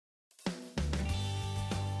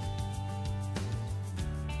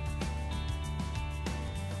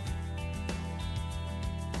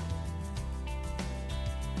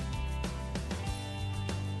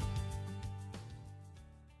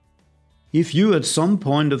If you at some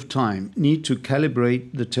point of time need to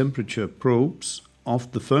calibrate the temperature probes of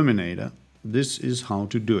the ferminator, this is how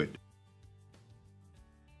to do it.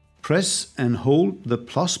 Press and hold the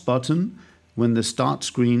plus button when the start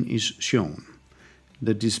screen is shown.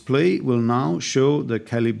 The display will now show the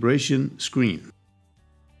calibration screen.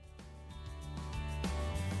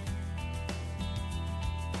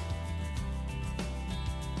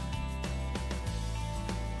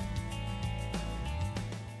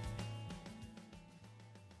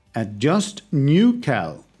 Adjust New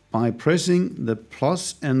Cal by pressing the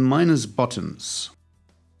plus and minus buttons.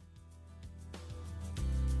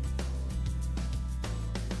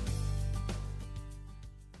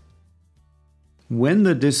 When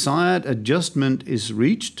the desired adjustment is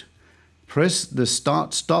reached, press the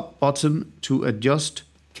Start-Stop button to adjust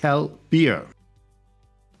Cal Beer.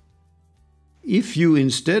 If you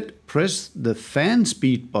instead press the Fan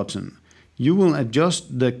Speed button, you will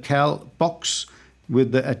adjust the Cal Box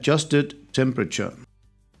with the adjusted temperature.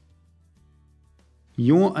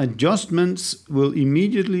 Your adjustments will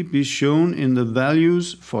immediately be shown in the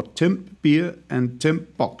values for Temp Beer and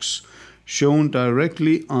Temp Box, shown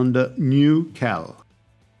directly under New Cal.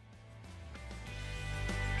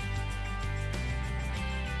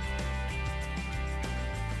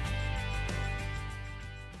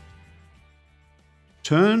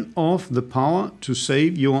 Turn off the power to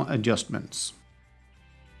save your adjustments.